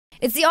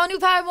It's the all-new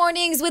Power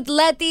Mornings with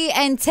Letty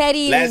and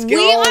Teddy. Let's get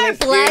We on, are let's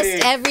get blessed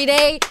it. every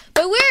day,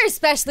 but we're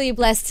especially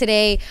blessed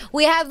today.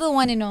 We have the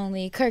one and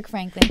only Kirk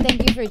Franklin.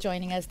 Thank you for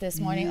joining us this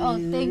morning. Oh,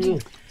 thank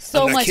you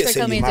so much for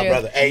coming my through.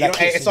 brother. Hey,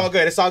 it's all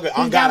good. It's all good.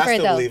 On He's God, down for I it,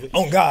 still though. believe it.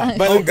 On God.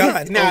 But On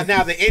God.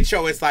 Now the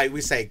intro is like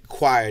we say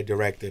choir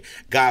director,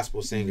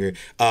 gospel singer,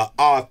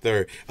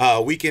 author.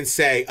 We can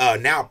say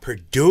now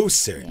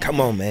producer.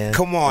 Come on, man.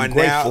 Come on I'm now.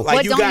 grateful. Like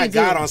What you don't got you do?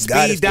 God on God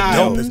speed is the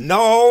dial. dopest.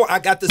 No, I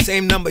got the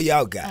same number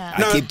y'all got.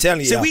 I keep telling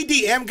you. See, we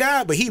DM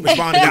God, but he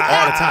responded to you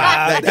all the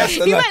time. Like, that's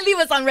He might leave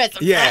us on red.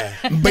 yeah.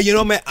 But you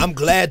know, man, I'm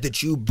glad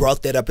that you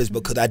brought that up, is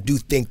because I do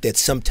think that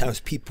sometimes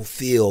people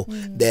feel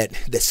that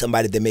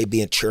somebody that may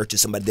be in church or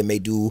somebody that may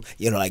do,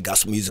 like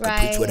gospel music or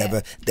preach,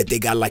 whatever, that they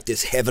got like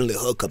this heavenly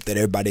hookup that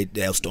everybody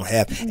else don't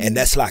have. And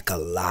that's like a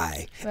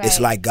lie. It's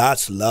like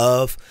God's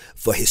love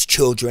for his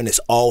children is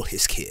all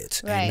his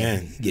kids. Right.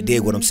 Amen. You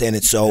dig what I'm saying?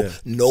 And so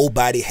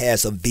nobody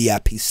has a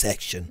VIP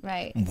section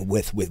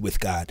with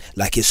God.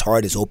 Like his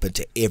heart is open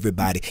to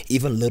everybody,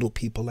 even little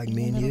people like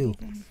me and you.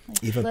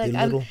 Even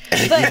little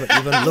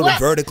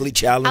vertically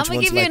challenged I'm gonna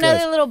ones give you like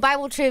another us. little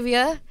Bible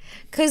trivia.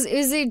 Because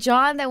is it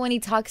John that when he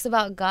talks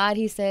about God,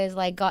 he says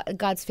like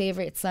God's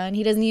favorite son?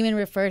 He doesn't even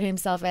refer to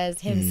himself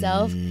as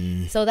himself.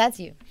 So that's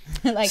you.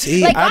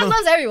 See, God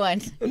loves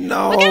everyone.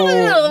 No, But get a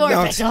little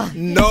more special.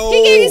 No,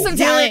 He gave you some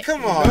talent.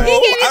 Come on. He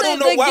gave you I don't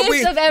know why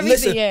gift of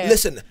everything.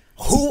 listen.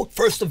 Who?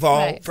 First of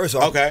all,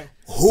 Okay.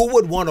 who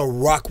would want to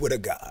rock with a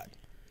God?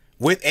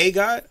 With a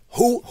God?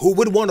 Who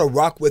would want to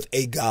rock with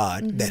a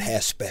God that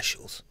has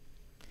specials?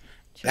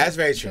 That's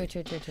very true.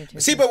 True.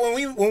 See, but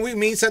when we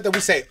mean something, we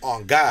say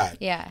on God.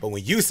 Yeah. But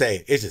when you say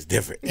it, it's just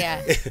different.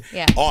 Yeah.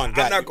 On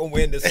God. I'm not gonna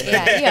win this one.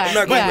 Yeah. I'm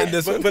not gonna win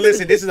this one. But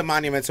listen, this is a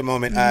monumental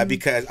moment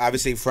because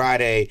obviously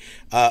Friday,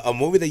 a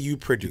movie that you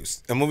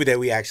produced, a movie that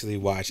we actually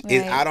watched,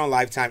 is out on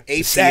Lifetime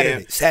 8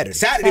 p.m. Saturday.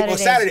 Oh,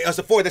 Saturday. Oh, it's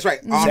the 4th. That's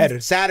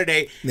right.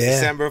 Saturday,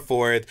 December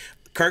 4th.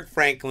 Kirk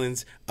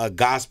Franklin's A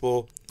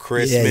Gospel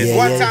Christmas.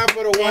 One time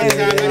for the one time.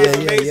 That is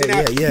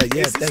amazing.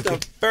 This is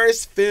the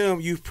first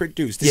film you've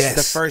produced. This is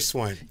the first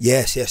one.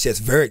 Yes.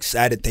 Very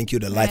excited. Thank you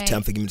to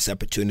Lifetime for giving me this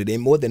opportunity.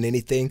 And more than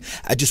anything,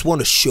 I just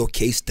want to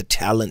showcase the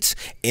talents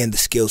and the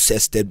skill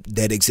sets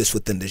that exist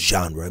within the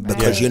genre.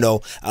 Because,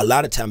 a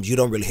lot of times you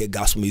don't really hear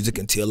gospel music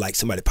until like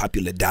somebody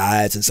popular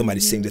dies and somebody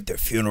sings at their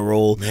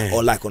funeral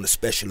or like on a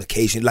special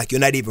occasion. Like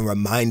you're not even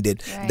reminded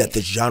that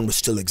the genre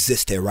still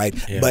exists there, right?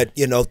 But,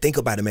 think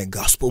about it, man.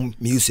 Gospel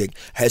music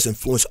has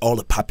influenced all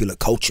the popular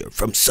culture,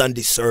 from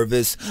Sunday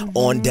service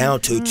on down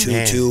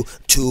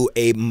to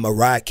a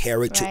Mariah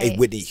Carey, to a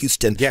Whitney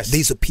Houston.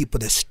 These are people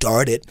that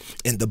started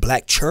in the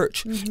black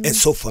church. And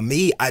so for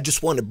me, I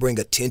just want to bring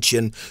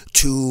attention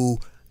to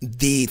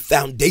the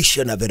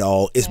foundation of it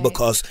all is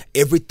because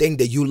everything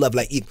that you love,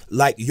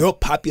 like your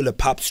popular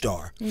pop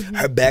star,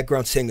 her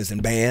background singers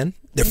and band,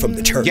 they're from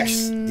the church.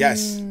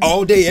 Yes.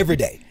 All day, every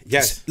day.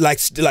 Yes. Like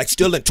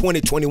still in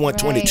 2021,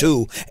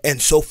 22.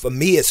 And so for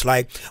me, it's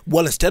like,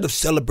 well, instead of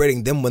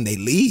celebrating them when they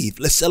leave,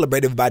 let's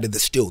celebrate everybody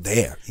that's still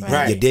there.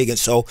 You dig? And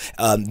so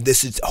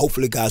this is,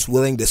 hopefully God's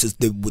willing, this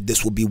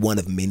will be one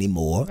of many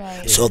more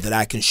so that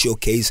I can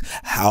showcase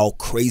how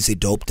crazy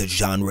dope the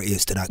genre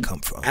is that I come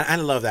from. I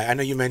love that. I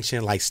know you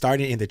mentioned like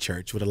starting in the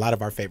church with a lot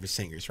of our favorite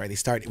singers, right? They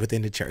start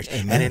within the church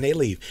and then they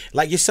leave.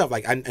 Like yourself,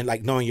 and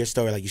like knowing your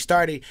story, like you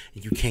started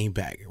and you came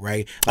back,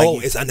 right?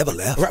 Like I never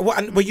left. Right.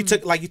 Well, but you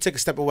took a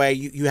step away.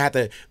 You had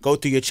to go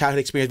through your childhood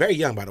experience very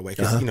young, by the way,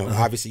 because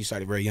obviously you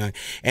started very young,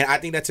 and I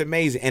think that's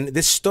amazing. And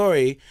this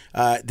story,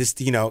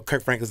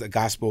 Kirk Franklin's a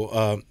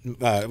gospel,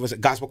 was it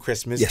Gospel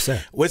Christmas? Yes,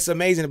 sir. What's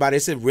amazing about it,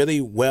 it's a really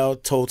well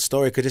told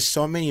story because there's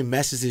so many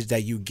messages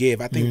that you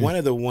give. I think one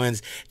of the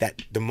ones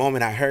that the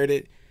moment I heard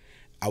it,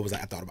 I was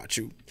like, I thought about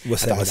you. I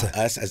thought about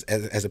us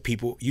as a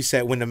people. You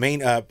said when the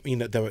main,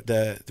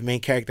 the main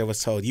character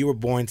was told, you were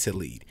born to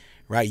lead.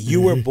 Right,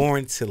 you were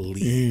born to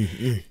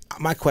lead.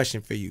 My question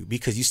for you,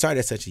 because you started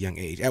at such a young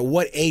age, at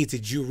what age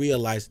did you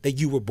realize that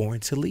you were born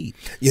to lead?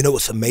 You know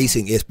what's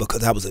amazing is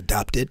because I was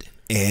adopted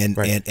and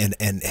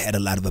had a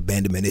lot of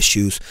abandonment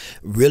issues.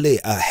 Really,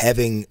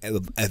 having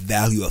a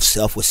value of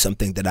self was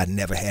something that I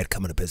never had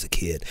coming up as a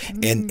kid.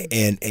 And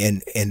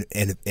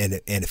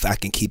if I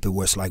can keep it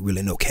where it's like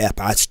really no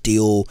cap, I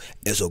still,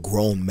 as a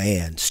grown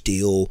man,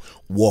 still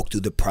walk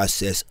through the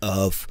process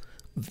of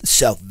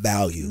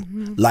self-value.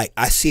 Like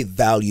I see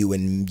value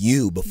in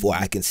you before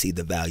I can see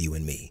the value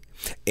in me.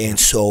 And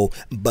so,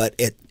 but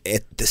at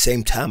the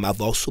same time,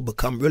 I've also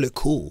become really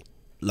cool,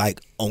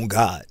 like on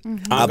God.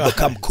 I've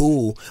become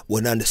cool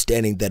with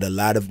understanding that a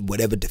lot of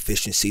whatever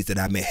deficiencies that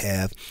I may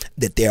have,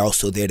 that they're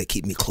also there to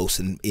keep me close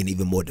and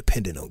even more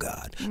dependent on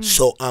God.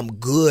 So I'm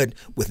good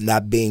with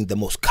not being the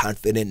most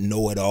confident,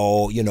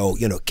 know-it-all,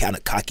 kind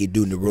of cocky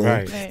dude in the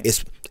room.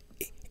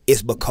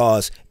 It's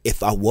because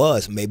if I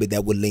was, maybe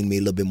that would lean me a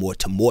little bit more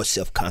to more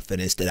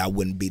self-confidence, that I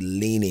wouldn't be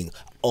leaning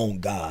on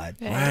God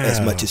as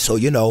much as so.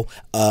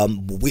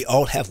 We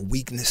all have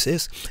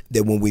weaknesses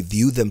that when we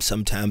view them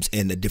sometimes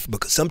in a different,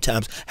 because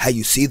sometimes how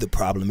you see the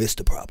problem is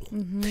the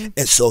problem.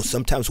 And so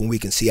sometimes when we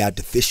can see our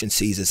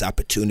deficiencies as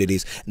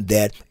opportunities,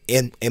 that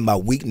in my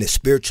weakness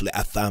spiritually,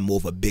 I find more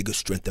of a bigger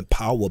strength and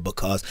power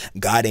because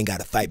God ain't got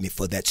to fight me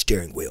for that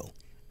steering wheel.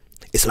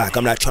 It's like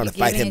I'm not trying to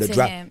fight him to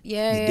drop. You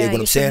dig what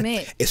I'm saying?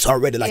 Submit. It's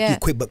already like you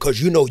quit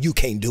because you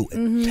can't do it.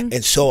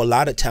 And so a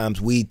lot of times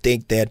we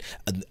think that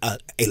a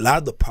lot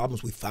of the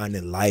problems we find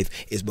in life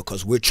is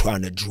because we're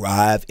trying to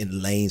drive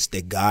in lanes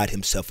that God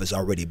himself has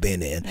already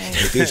been in. And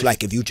it feels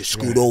like if you just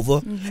scoot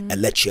over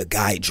and let your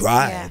guy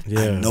drive,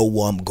 I know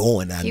where I'm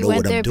going. I know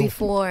what I'm doing.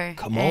 Before.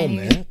 Come on,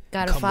 man.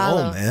 Gotta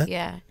follow. On, man.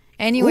 Yeah.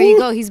 Anywhere you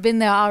go, he's been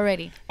there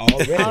already.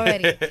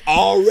 Already.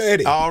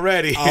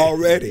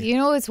 You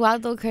know what's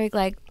wild though, Kirk?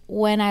 Like,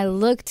 when I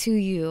look to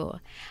you,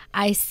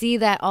 I see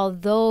that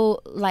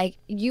although like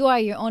you are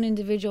your own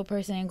individual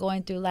person and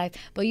going through life,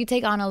 but you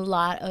take on a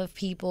lot of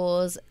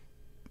people's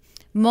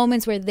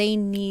moments where they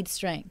need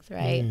strength,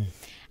 right?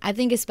 I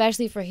think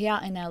especially for here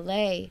out in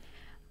LA,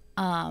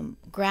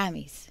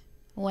 Grammys,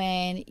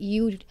 when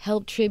you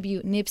helped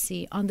tribute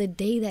Nipsey on the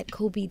day that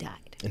Kobe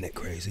died. Isn't that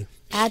crazy?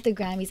 At the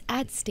Grammys,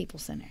 at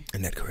Staples Center.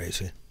 Isn't that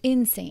crazy?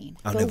 Insane.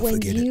 I'll never forget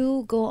it. But when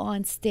you go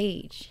on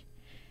stage,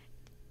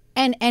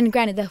 and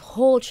granted, the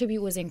whole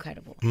tribute was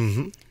incredible.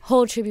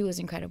 Whole tribute was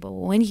incredible.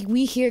 When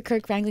we hear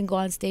Kirk Franklin go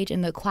on stage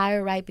and the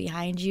choir right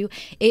behind you,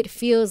 it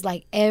feels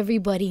like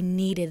everybody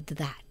needed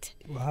that.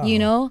 Wow. You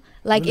know?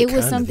 Like really it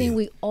was something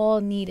we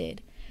all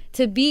needed.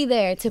 To be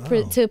there,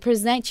 to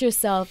present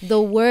yourself, the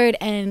word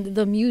and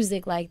the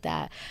music like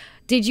that.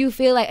 Did you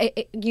feel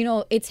like,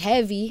 it's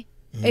heavy.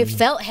 It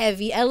felt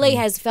heavy. LA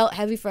has felt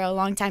heavy for a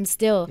long time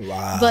still.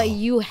 Wow. But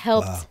you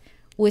helped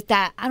with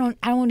that. I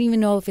don't even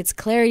know if it's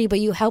clarity,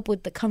 but you help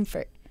with the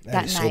comfort that night.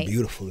 That is so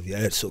beautiful of you.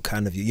 That's so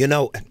kind of you.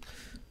 Oh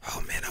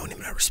man, I don't even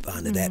know how to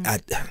respond to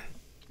that.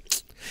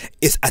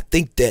 I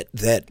think that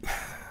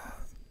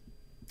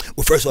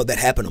well, first of all, that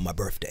happened on my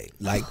birthday.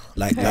 January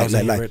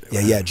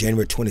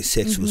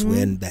 26th was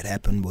when that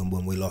happened,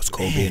 when we lost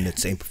Kobe in that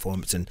same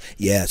performance, and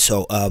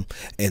so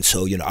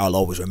I'll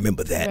always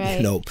remember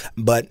that.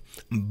 Right.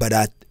 But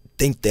I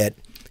think that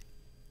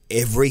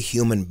every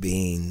human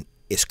being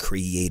is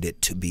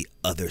created to be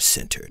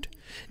other-centered.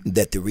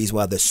 That the reason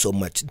why there's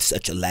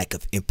such a lack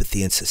of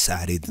empathy in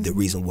society, the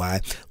reason why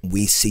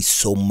we see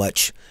so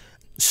much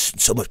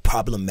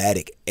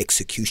problematic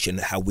execution,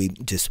 how we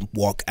just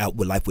walk out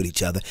with life with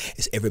each other,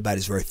 is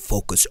everybody's very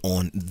focused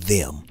on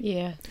them.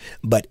 Yeah.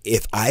 But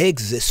if I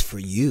exist for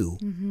you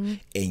and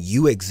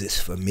you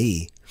exist for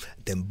me,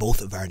 then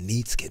both of our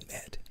needs get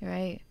met.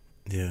 Right.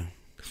 Yeah.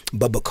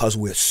 But because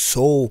we're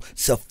so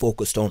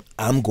self-focused on,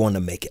 I'm going to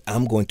make it,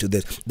 I'm going to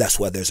this, that's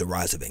why there's a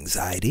rise of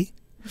anxiety.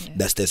 Yeah.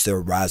 That's the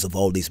rise of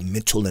all these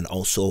mental and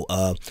also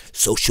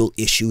social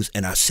issues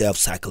in ourselves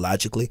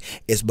psychologically,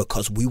 is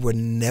because we were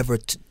never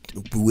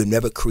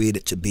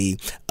created to be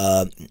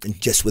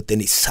just within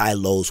these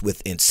silos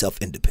within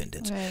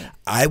self-independence. Right.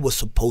 I was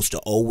supposed to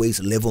always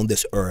live on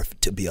this earth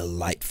to be a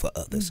light for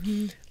others,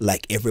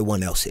 like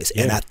everyone else is.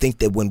 Yeah. And I think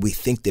that when we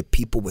think that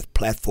people with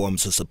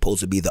platforms are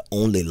supposed to be the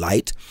only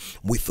light,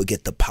 we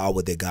forget the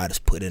power that God has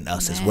put in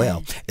us as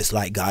well. It's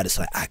like God is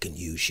like, I can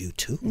use you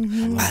too.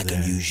 I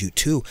can use you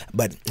too.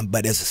 But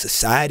as a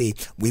society,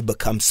 we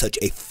become such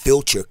a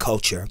filter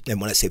culture.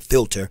 And when I say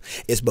filter,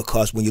 it's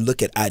because when you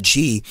look at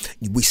IG,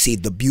 we see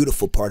the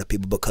beautiful part of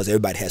people because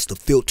everybody has the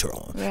filter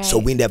on. Right. So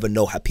we never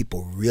know how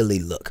people really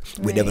look.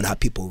 We never know how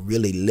people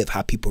really live,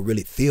 how people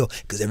really feel,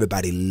 because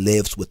everybody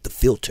lives with the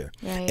filter.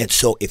 Right. And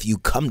so if you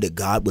come to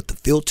God with the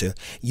filter,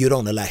 you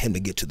don't allow him to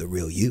get to the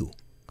real you.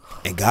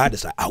 And God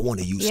is like, I want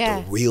to use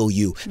the real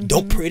you.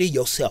 Don't pretty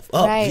yourself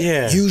up. Right.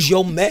 Yeah. Use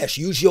your mesh,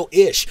 use your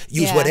ish,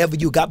 use whatever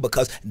you got,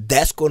 because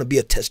that's going to be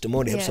a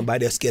testimony of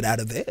somebody else get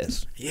out of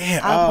theirs. Yeah.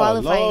 I'll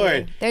qualify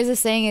Lord. you. There's a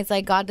saying, it's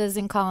like God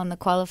doesn't call on the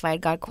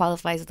qualified, God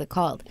qualifies the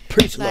called.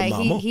 Preach, like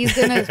little mama. He's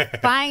going to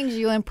find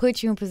you and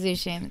put you in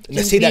position.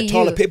 Now see that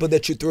toilet paper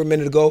that you threw a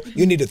minute ago?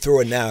 You need to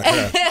throw it now.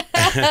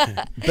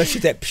 But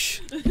she's that.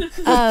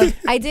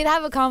 I did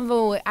have a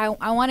convo.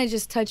 I want to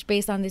just touch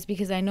base on this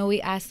because I know we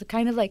asked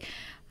kind of like,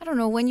 I don't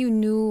know, when you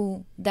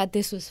knew that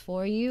this was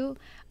for you.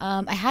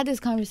 I had this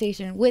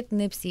conversation with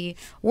Nipsey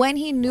when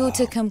he knew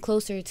to come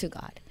closer to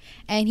God.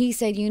 And he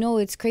said,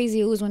 it's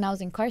crazy. It was when I was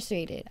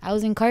incarcerated. I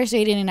was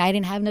incarcerated and I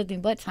didn't have nothing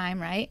but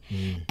time, right?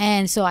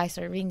 And so I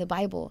started reading the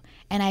Bible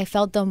and I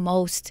felt the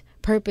most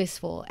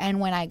purposeful. And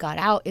when I got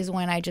out is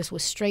when I just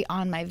was straight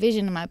on my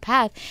vision and my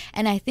path.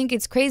 And I think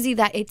it's crazy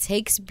that it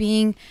takes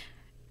being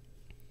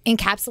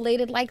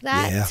encapsulated like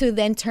that to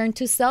then turn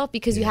to self,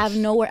 because you have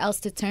nowhere else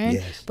to turn.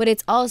 But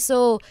it's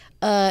also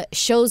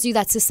shows you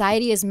that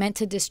society is meant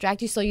to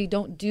distract you so you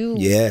don't do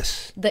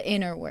the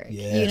inner work.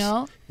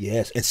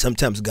 Yes. And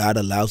sometimes God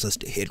allows us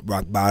to hit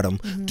rock bottom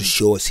to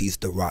show us he's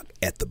the rock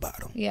at the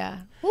bottom. Yeah.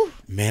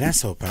 Man, that's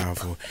so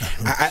powerful.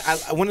 I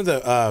one of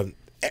the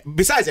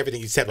besides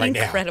everything you said right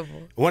now,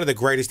 Incredible. one of the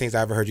greatest things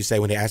I ever heard you say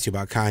when they asked you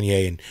about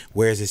Kanye and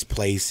where's his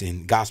place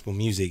in gospel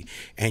music,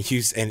 and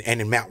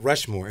in Mount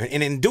Rushmore,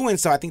 and in doing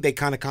so, I think they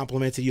kind of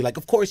complimented you, like,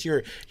 of course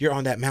you're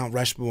on that Mount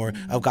Rushmore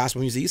of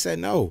gospel music. You said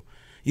no.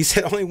 You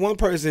said only one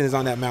person is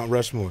on that Mount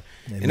Rushmore,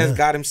 and that's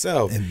God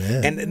himself.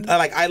 Amen. And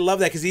like, I love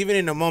that, because even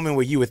in the moment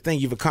where you would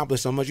think you've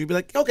accomplished so much, you'd be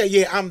like, okay,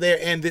 yeah, I'm there,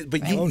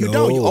 but you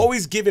don't. You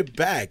always give it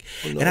back,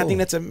 and I think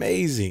that's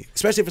amazing,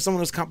 especially for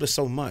someone who's accomplished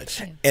so much.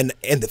 And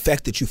the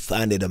fact that you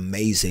find it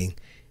amazing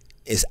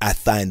is, I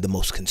find, the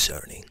most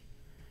concerning.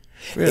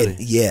 Really?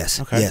 Yes.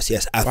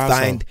 I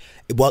find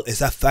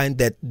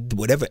that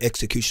whatever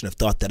execution of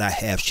thought that I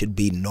have should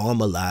be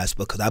normalized,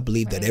 because I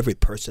believe that every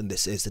person that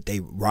says that they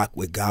rock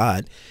with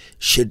God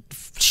should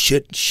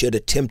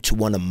attempt to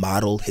want to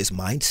model his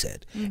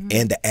mindset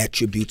and the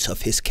attributes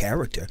of his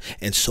character.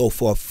 And so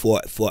for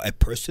a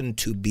person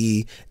to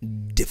be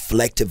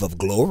deflective of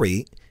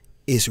glory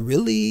is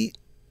really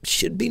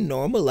should be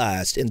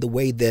normalized in the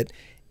way that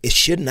it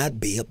should not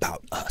be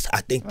about us. I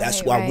think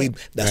that's why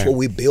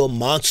we build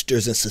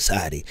monsters in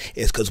society.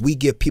 Is because we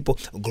give people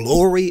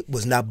glory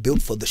was not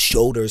built for the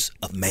shoulders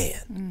of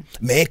man.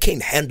 Man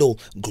can't handle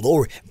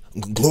glory.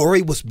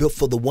 Glory was built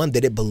for the one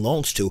that it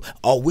belongs to.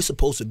 All we're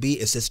supposed to be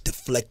is just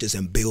deflectors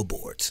and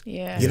billboards.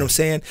 Yeah. You know what I'm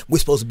saying? We're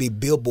supposed to be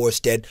billboards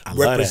that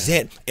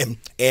represent and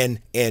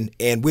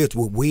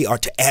we are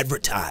to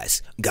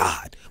advertise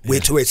God.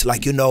 Which it's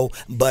like,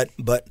 but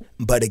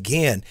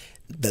again,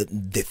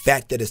 the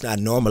fact that it's not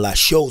normalized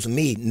shows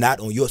me, not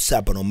on your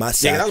side but on my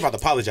side. Yeah, I was about to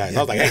apologize. I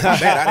was like, hey, my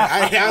bad.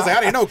 I was like, I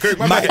didn't know, Kirk.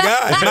 My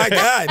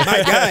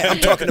guy. I'm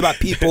talking about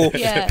people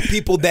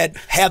that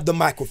have the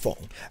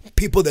microphone,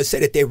 people that say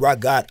that they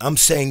rock God. I'm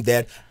saying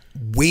that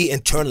we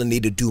internally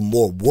need to do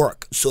more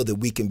work so that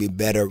we can be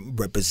better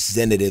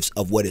representatives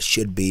of what it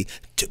should be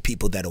to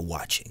people that are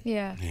watching.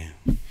 Yeah.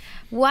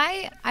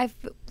 Why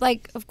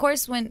of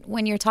course,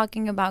 when you're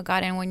talking about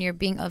God and when you're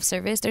being of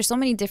service, there's so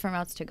many different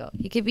routes to go.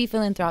 You could be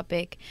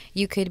philanthropic,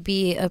 you could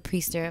be a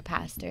priest or a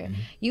pastor.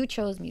 You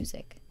chose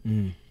music.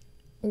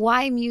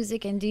 Why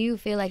music, and do you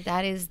feel like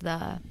that's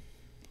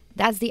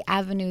the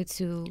avenue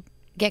to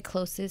get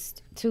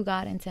closest to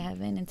God and to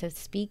heaven and to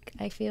speak,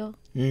 I feel?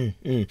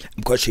 I'm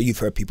quite sure you've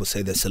heard people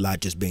say this a lot,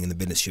 just being in the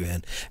business you're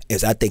in,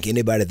 is I think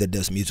anybody that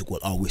does music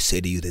will always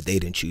say to you that they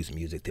didn't choose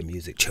music, the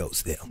music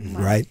chose them,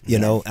 right? You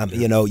know,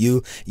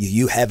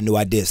 you have no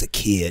idea as a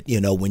kid,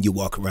 when you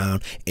walk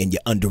around in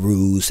your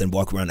underoos and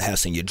walk around the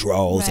house in your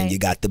drawers and you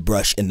got the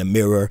brush in the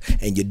mirror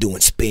and you're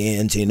doing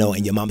spins,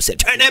 and your mama said,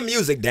 turn that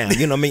music down,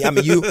 you know what I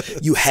mean?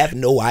 You have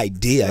no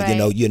idea, I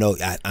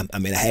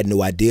had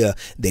no idea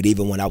that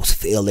even when I was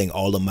failing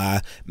all of my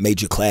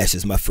major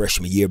classes my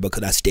freshman year,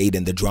 because I stayed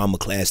in the drama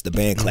class, the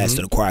band class,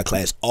 and the choir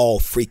class all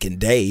freaking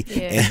day,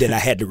 and then I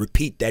had to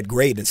repeat that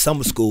grade in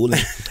summer school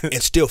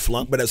and still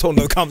flunk. But that's a whole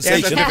nother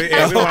conversation. Hold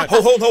on,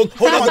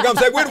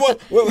 conversation. Wait,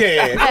 what? I want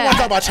to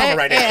talk about trauma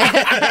right now.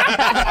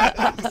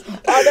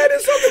 That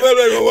is something.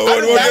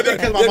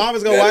 Because my mom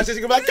is gonna watch this.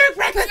 She's gonna be like, Kirk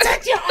Franklin,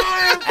 touch your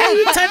arm.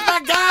 You touch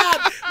my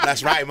God.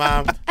 That's right,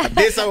 Mom. I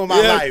did something with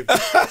my life.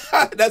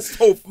 That's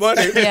so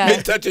funny.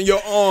 Me touching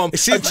your arm.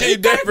 She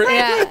achieved different.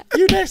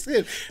 You next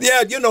kid.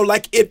 Yeah,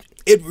 like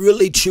it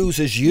really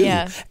chooses you.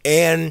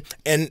 And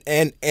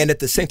at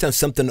the same time,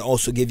 something to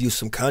also give you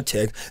some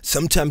context,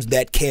 sometimes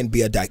that can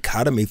be a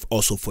dichotomy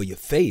also for your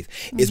faith.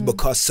 Is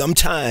because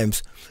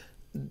sometimes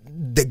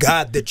the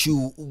God that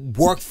you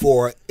work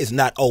for is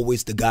not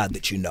always the God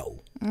that you know.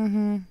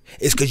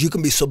 It's because you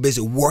can be so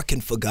busy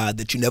working for God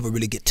that you never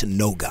really get to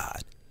know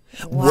God.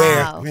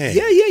 Wow. Yeah.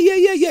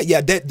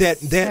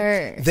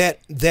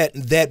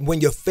 That when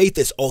your faith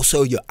is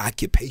also your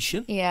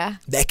occupation,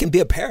 that can be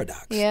a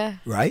paradox.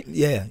 Right?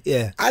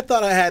 Yeah. I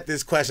thought I had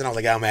this question. I was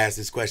like, I'm gonna ask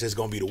this question. It's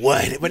gonna be the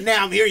one. But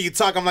now I'm hearing you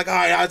talk. I'm like, all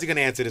right, how's he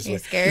gonna answer this one?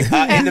 Scared.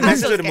 In the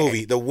message of the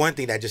movie, the one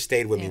thing that just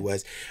stayed with me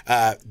was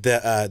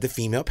the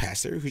female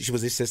pastor, who she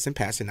was the assistant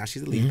pastor, now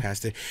she's the lead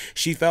pastor.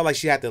 She felt like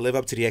she had to live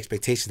up to the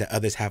expectations that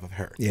others have of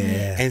her.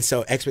 And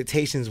so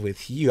expectations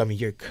with you, I mean,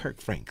 you're Kirk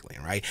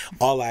Franklin, right?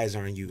 All eyes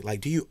are on you. Like,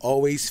 do you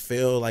always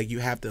feel like you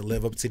have to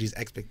live up to these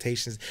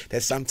expectations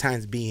that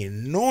sometimes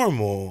being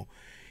normal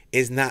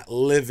is not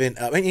living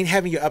up, and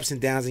having your ups and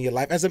downs in your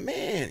life as a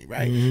man,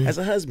 right? As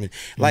a husband.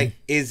 Like,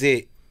 is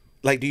it,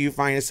 like, do you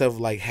find yourself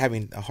like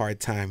having a hard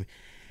time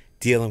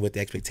dealing with the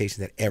expectations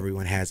that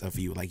everyone has of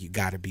you? Like, you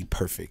got to be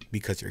perfect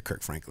because you're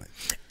Kirk Franklin.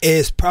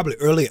 It's probably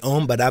early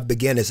on, but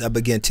as I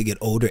began to get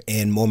older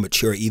and more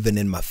mature, even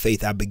in my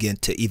faith, I began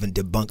to even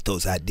debunk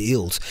those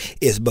ideals.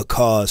 Is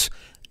because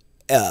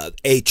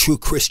a true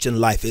Christian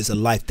life is a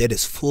life that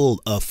is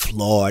full of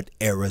flawed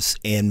errors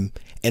and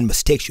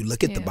mistakes. You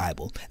look at the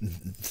Bible.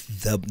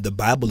 The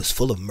Bible is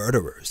full of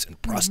murderers and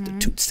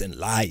prostitutes and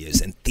liars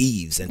and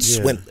thieves and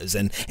swindlers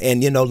and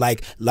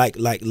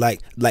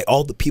like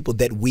all the people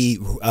that we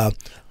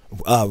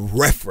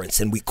reference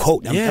and we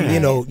quote. I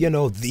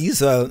mean,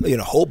 these are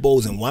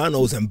hobos and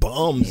winos and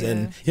bums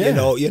and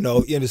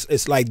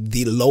it's like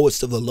the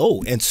lowest of the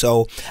low. And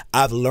so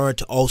I've learned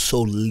to also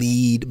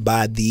lead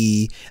by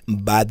the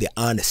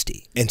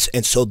honesty.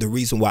 And so the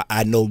reason why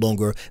I no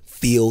longer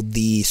feel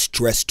the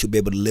stress to be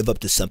able to live up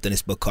to something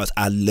is because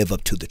I live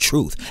up to the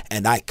truth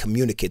and I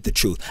communicate the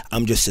truth.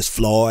 I'm just as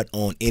flawed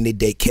on any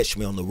day. Catch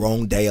me on the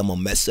wrong day, I'm gonna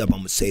mess up, I'm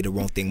gonna say the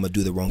wrong thing, I'm gonna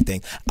do the wrong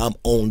thing. I'm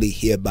only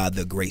here by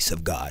the grace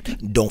of God.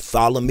 Don't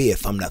follow me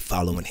if I'm not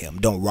following him.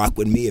 Don't rock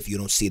with me if you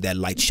don't see that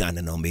light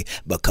shining on me,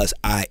 because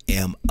I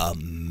am a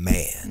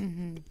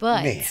man.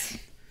 But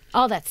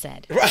all that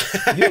said,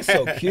 you're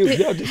so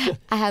cute.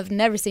 I have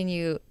never seen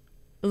you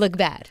look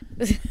bad.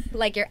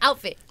 Like your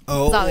outfit.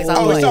 Like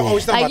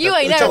you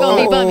ain't never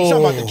gonna be bummy.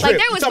 Like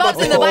there was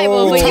bumps in the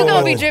Bible, but you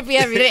gonna be drippy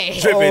every day.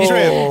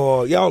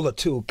 Oh, y'all are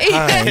too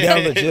kind.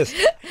 Y'all are just.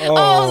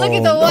 Oh, look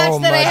at the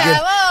watch that I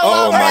have.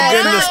 Oh my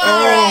goodness!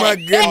 Oh my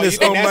goodness!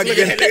 Oh my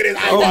goodness!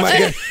 Oh my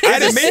goodness!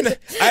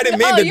 I didn't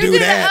mean to do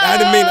that. I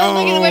didn't mean.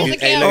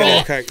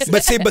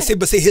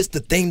 But see. Here's the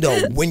thing,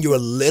 though. When you're a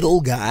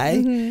little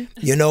guy,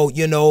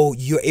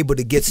 you're able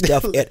to get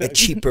stuff at a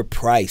cheaper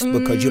price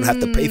because you don't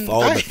have to pay for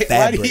all the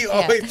fabric. You know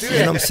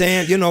what I'm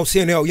saying?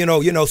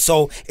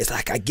 So it's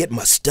like I get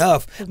my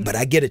stuff, but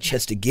I get a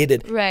chance to get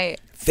it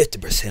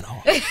 50%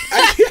 off.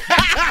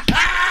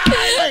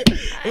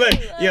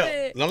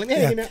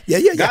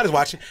 God is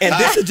watching. And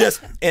this is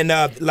just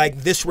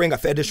like this ring.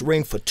 I've had this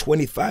ring for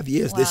 25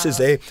 years. Wow. This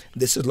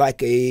is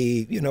like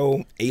a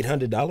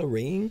 $800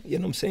 ring. You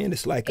know what I'm saying?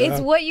 It's like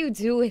it's what you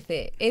do with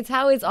it. It's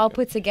how it's all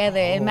put together.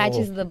 It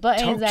matches the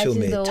buttons, matches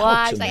the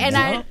watch,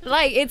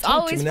 it's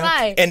always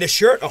fly. And the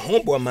shirt, a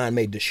homeboy of mine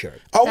made the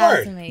shirt. Oh,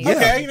 word.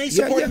 Okay, you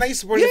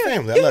support your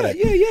family. I love that.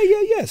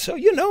 Yeah. So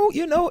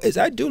as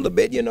I do a little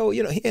bit, here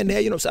and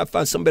there, so I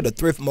find something at a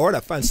thrift mart.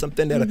 I find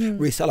something that I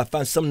resell. I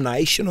find something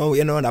nice, and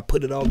I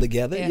put it all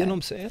together. You know what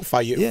I'm saying?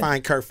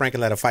 Find Kirk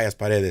Franklin at a Fallas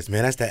Paredes,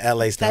 man. That's the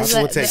LA style.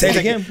 Say it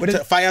again.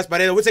 Fallas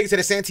Paredes. We'll take it to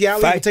the Santiago.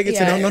 We'll take it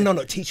to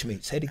no. Teach me.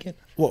 Say it again.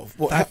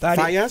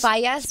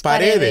 Fallas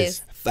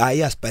Paredes.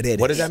 Fallas Paredes.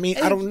 What does that mean?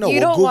 I don't know. You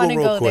don't want to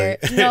go there.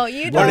 No,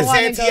 you don't want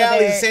to go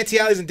there.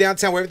 Santiago's in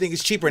downtown where everything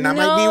is cheaper, and that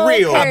might be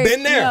real. I've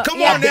been there.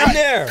 Come on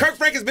now. Kirk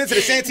Franklin's been to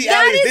the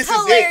Santiago. This is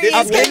it.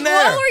 I've been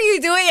there. What were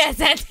you doing at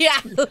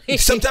Santiago?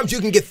 Sometimes you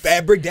can get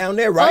fabric down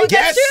there, right? Oh,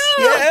 that's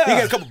true. Yeah. You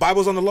got a couple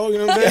Bibles on the low, you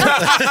know what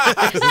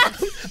I'm saying?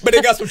 But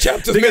they got some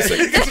chapters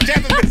missing.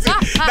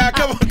 Now a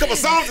couple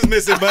songs is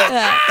missing, but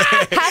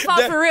half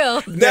off for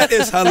real. That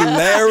is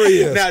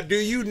hilarious. Now, do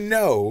you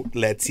know,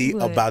 Letty,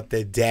 about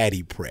the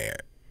daddy prayer?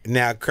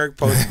 Now, Kirk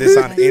posted this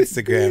on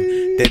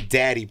Instagram, the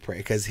daddy prayer,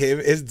 because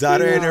his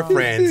daughter and her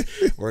friends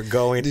were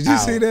going out. Did you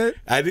see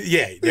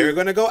that? They were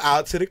going to go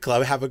out to the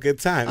club, have a good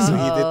time. So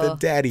he did the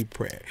daddy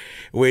prayer,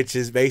 which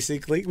is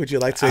basically, would you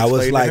like to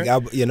explain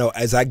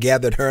as I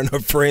gathered her and her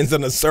friends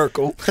in a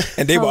circle,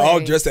 and they were all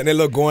dressed in their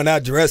little going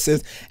out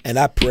dresses, and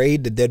I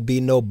prayed that there'd be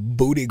no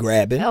booty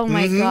grabbing. Oh,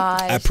 my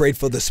gosh. I prayed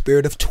for the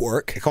spirit of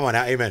twerk. Come on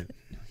now, amen.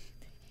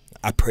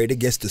 I prayed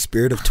against the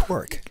spirit of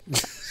twerk.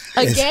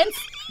 Against?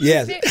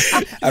 Yes,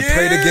 I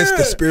prayed against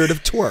the spirit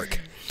of twerk.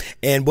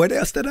 And what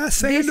else did I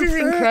say? This is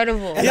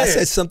incredible. And I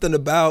said something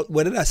about,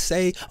 what did I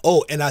say?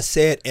 Oh, and I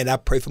said, and I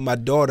pray for my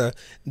daughter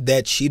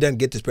that she doesn't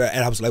get the spirit.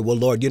 And I was like, well,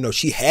 Lord,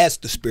 she has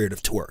the spirit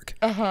of twerk.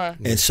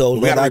 And so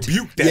we got to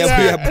rebuke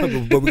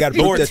that. But we got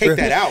to Lord, take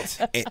that out.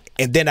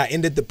 And then I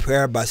ended the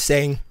prayer by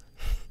saying,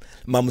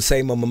 Mama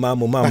say, Mama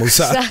from Michael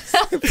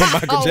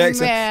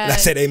Jackson. Man. And I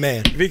said,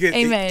 amen. Because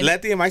amen.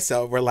 Letty and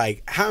myself were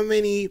like, how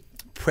many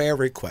prayer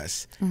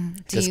requests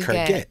does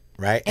Kirk get?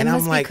 Right? And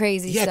I'm like,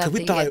 crazy because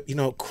we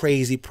thought,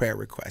 crazy prayer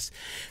requests.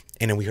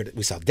 And then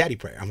we saw daddy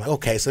prayer. I'm like,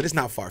 okay, so this is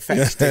not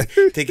far-fetched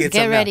to get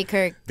ready, out.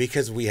 Kirk.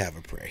 Because we have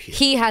a prayer here.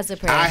 He has a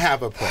prayer. I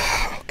have a prayer.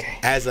 Okay.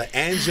 As an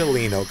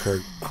Angelino,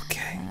 Kirk.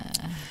 Okay.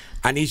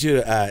 I need you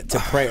to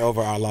pray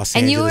over our Los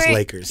Angeles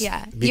Lakers.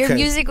 Yeah, your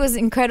music was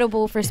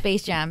incredible for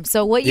Space Jam.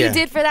 So what you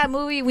did for that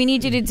movie, we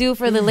need you to do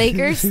for the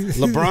Lakers.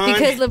 LeBron,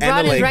 because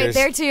LeBron is Lakers, right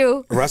there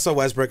too. Russell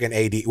Westbrook and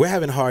AD. We're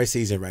having a hard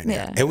season right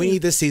now, and we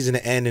need this season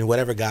to end in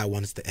whatever God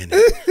wants to end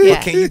it.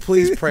 But can you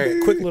please pray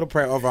a quick little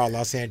prayer over our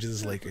Los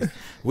Angeles Lakers?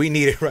 We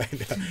need it right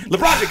now.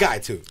 LeBron's a guy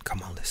too.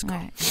 Come on, let's go. All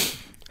right.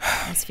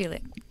 Let's feel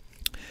it.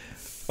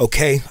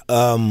 Okay,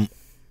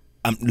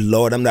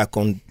 Lord, I'm not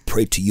going to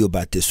pray to you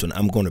about this one.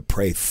 I'm going to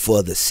pray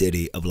for the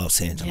city of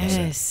Los Angeles.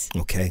 Yes.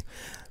 Okay.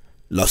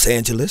 Los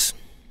Angeles,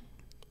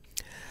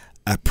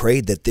 I pray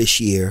that this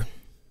year,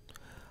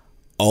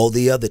 all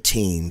the other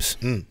teams,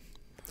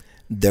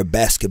 their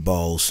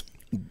basketballs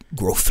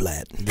grow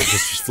flat. They're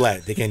just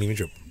flat. They can't even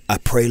dribble. I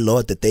pray,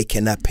 Lord, that they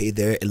cannot pay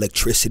their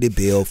electricity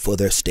bill for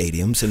their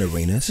stadiums and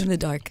arenas. In the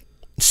dark.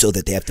 So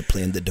that they have to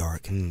play in the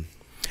dark.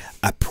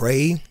 I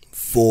pray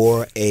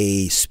for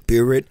a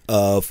spirit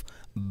of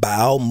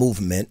bowel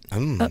movement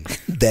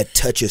that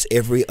touches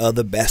every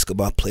other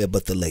basketball player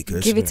but the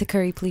Lakers. Give it to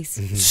Curry,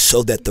 please.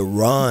 So that the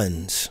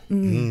runs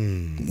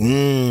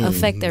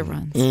affect their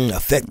runs.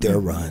 Affect their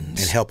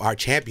runs. And help our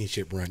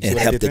championship run. And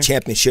help the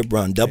championship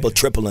run, double,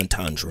 triple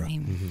entendre.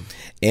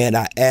 And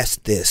I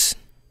ask this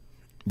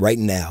right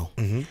now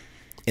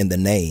in the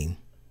name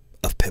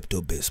of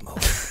Pepto-Bismol.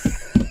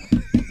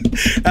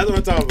 That's what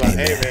I'm talking about.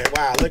 Amen. Hey, man,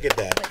 wow, look at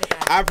that.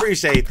 I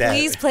appreciate that.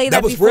 Please play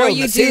that before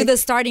you do the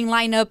starting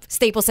lineup,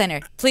 Staples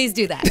Center. Please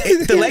do that.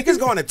 The Lakers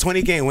go on a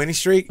 20-game winning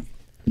streak.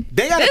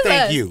 They got to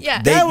thank you.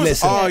 Yeah. That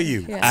was all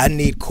you. Yeah. I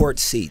need court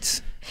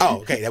seats.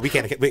 Oh, okay. We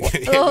can't. We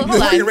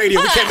on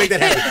radio. We can't make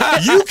that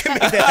happen. You can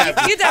make that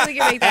happen. You definitely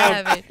can make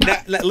that happen.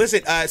 Now,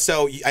 listen.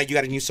 So you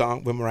got a new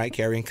song with Mariah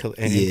Carey and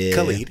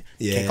Khalid.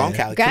 Yeah. Can't call him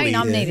Khalid. Grammy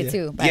nominated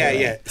too.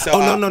 Yeah. So,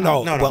 no.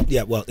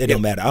 Well, it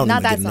don't matter. I don't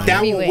Not even that song.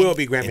 That one will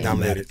be Grammy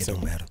nominated. It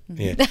don't matter.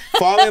 Yeah.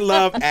 Fall in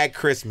Love at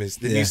Christmas.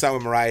 The new song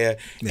with Mariah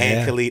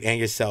and Khalid and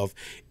yourself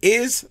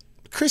is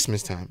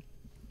Christmas time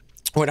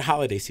or the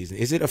holiday season.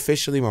 Is it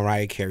officially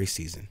Mariah Carey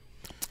season?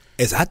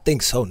 As I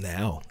think so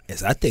now,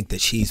 as I think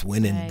that she's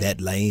winning that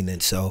lane,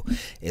 and so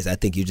as I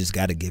think you just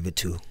got to give it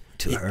to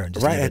her. And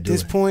just right at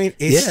this point,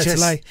 it's just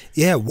like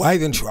why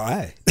even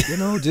try?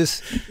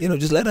 Just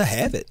let her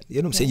have it. You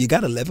know what I'm saying? You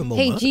got 11 more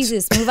months. Hey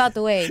Jesus, move out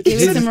the way.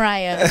 Give it to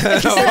Mariah.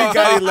 You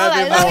got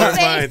 11 more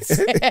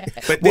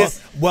months. But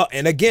this, well,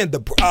 and again,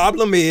 the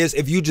problem is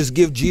if you just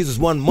give Jesus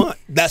 1 month,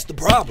 that's the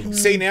problem.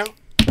 See now.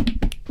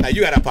 Now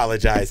you gotta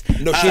apologize.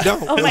 No, she don't.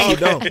 She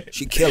don't.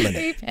 She killing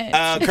it.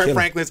 Kirk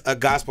Franklin's A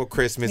Gospel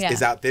Christmas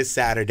is out this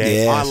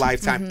Saturday on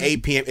Lifetime,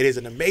 8 p.m. It is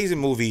an amazing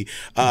movie.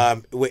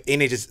 And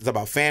it's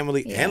about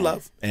family and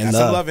love. And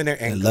some love in there,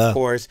 and of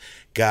course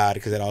God,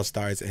 because it all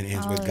starts and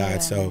ends with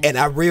God. So, and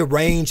I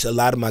rearranged a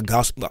lot of my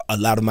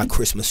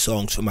Christmas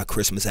songs for my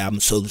Christmas album,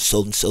 so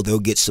they'll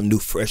get some new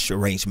fresh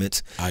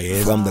arrangements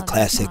from the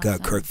classic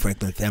Kirk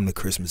Franklin Family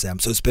Christmas album.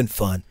 So it's been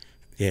fun.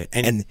 Yeah,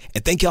 and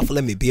thank y'all for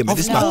letting me be.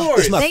 This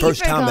is my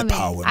first time at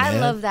Power, man. I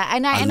love that,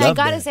 and I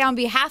gotta say, on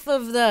behalf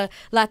of the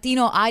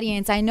Latino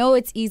audience, I know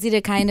it's easy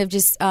to kind of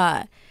just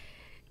not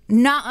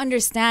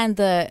understand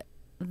the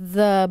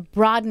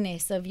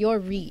broadness of your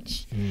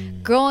reach.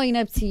 Growing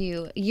up to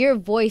you, your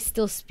voice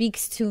still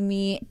speaks to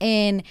me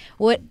in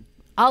what.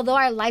 Although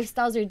our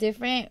lifestyles are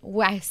different,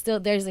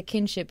 there's a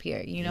kinship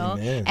here, you know?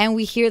 Amen. And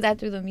we hear that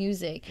through the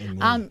music.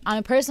 On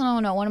a personal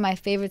note, one of my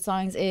favorite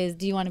songs is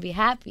Do You Want to Be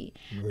Happy?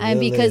 Really? And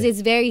because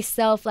it's very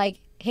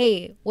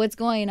hey, what's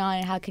going on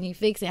and how can you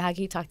fix it? How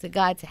can you talk to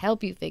God to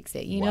help you fix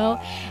it, you know?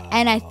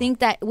 And I think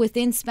that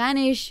within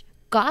Spanish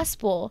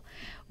gospel,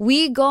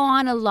 we go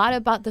on a lot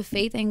about the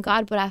faith in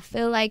God, but I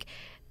feel like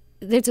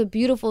there's a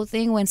beautiful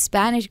thing when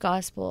Spanish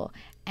gospel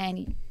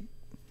and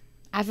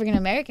African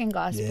American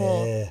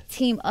gospel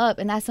team up,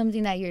 and that's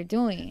something that you're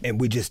doing.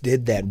 And we just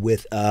did that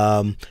with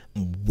Montañers.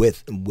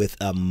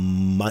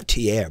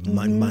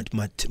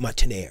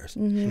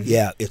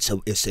 Yeah,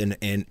 it's an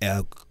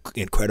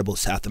incredible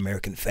South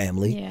American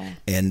family,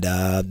 and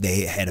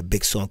they had a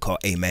big song called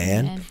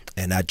Amen.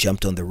 And I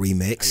jumped on the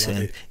remix,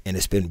 and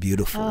it's been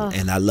beautiful,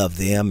 and I love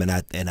them, and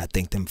I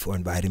thank them for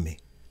inviting me.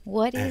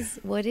 What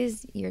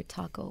is your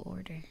taco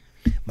order?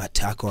 My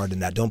taco order.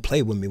 Now, don't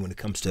play with me when it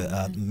comes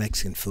to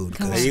Mexican food.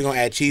 Are you gonna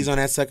add cheese on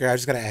that sucker? I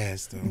just gotta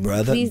ask, though.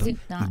 Brother. Please do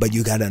not. But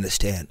you gotta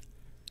understand,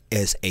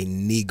 as a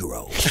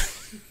Negro,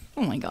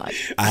 oh my God,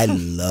 I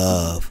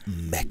love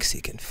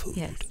Mexican food.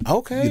 Yes.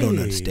 Okay. You don't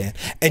understand.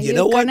 And you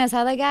know what? Are you a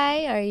carne asada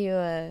guy? Or are you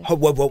a?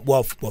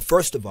 Well,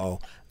 first of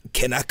all,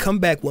 can I come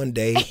back one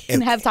day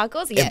and have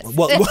tacos? Yes.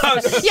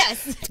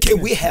 Yes. Can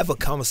we have a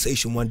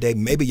conversation one day?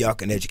 Maybe y'all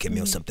can educate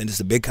me on something. It's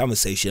a big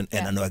conversation,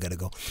 and I know I got to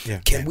go. Yeah.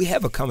 Can we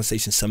have a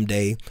conversation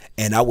someday?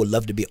 And I would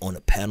love to be on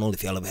a panel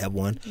if y'all ever have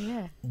one.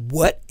 Yeah.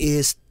 What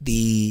is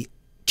the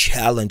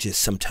challenges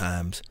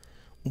sometimes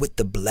with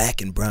the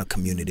black and brown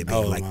community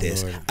being like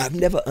this? Lord. I've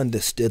never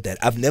understood that.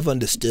 I've never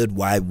understood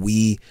why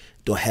we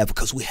don't have,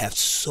 because we have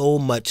so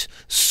much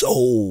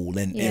soul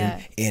and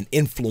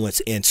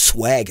influence and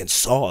swag and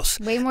sauce.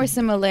 Way more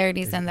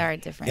similarities than there are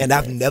differences. And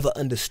I've never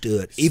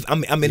understood. As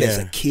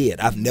a kid,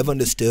 I've never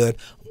understood.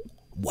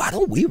 Why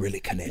don't we really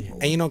connect more?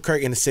 And you know,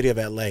 Kirk, in the city of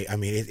LA, I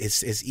mean,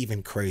 it's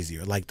even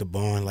crazier. Like the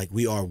bond, like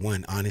we are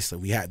one. Honestly,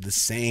 we have the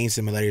same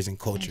similarities in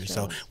culture.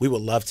 So we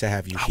would love to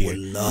have you here. I would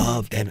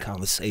love that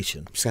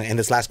conversation. I'm just gonna end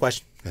this last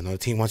question. I know the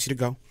team wants you to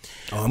go.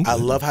 I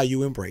love how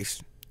you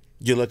embrace.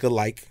 You look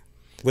alike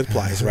with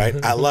Plies,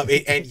 right? I love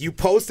it. And you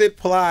posted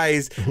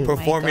Plies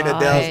performing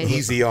Adele's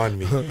Easy on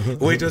Me,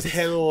 which was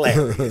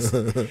hilarious.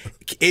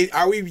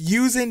 Are we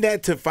using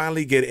that to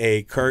finally get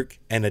a Kirk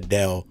and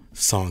Adele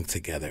song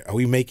together? Are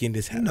we making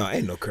this happen? No,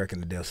 ain't no Kirk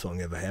and Adele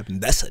song ever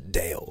happened. That's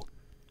Adele.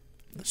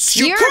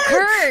 You're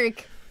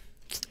Kirk.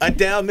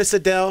 Adele, Miss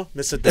Adele.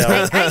 I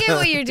get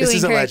what you're doing, This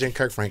is Kirk. a legend,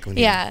 Kirk Franklin.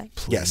 Yeah.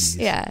 Please. Yes.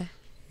 Yeah.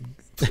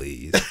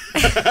 Please.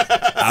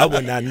 I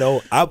would not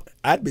know.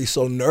 I'd be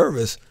so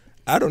nervous.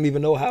 I don't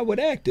even know how I would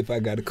act if I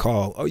got a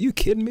call. Are you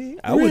kidding me?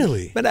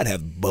 Really? But I'd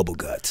have bubble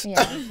guts.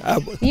 Yeah.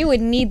 You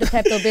would need the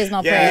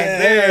Pepto-Bismol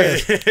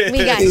prayer.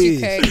 We got you,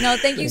 Kirk. No,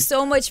 thank you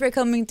so much for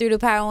coming through to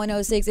Power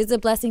 106. It's a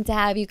blessing to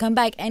have you. Come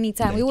back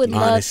anytime. We would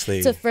love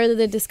to further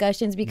the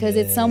discussions because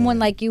it's someone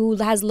like you who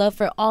has love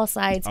for all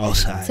sides.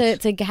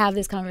 To have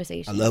this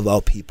conversation. I love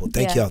all people.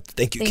 Thank y'all.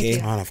 Thank you,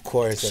 King. Of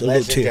course. The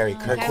legendary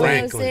Kirk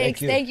Franklin.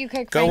 Thank you,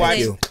 Kirk Franklin. Go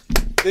watch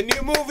the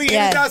new movie.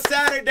 It's out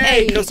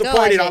Saturday. Go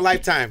support it on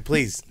Lifetime,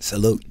 please.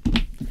 Salute.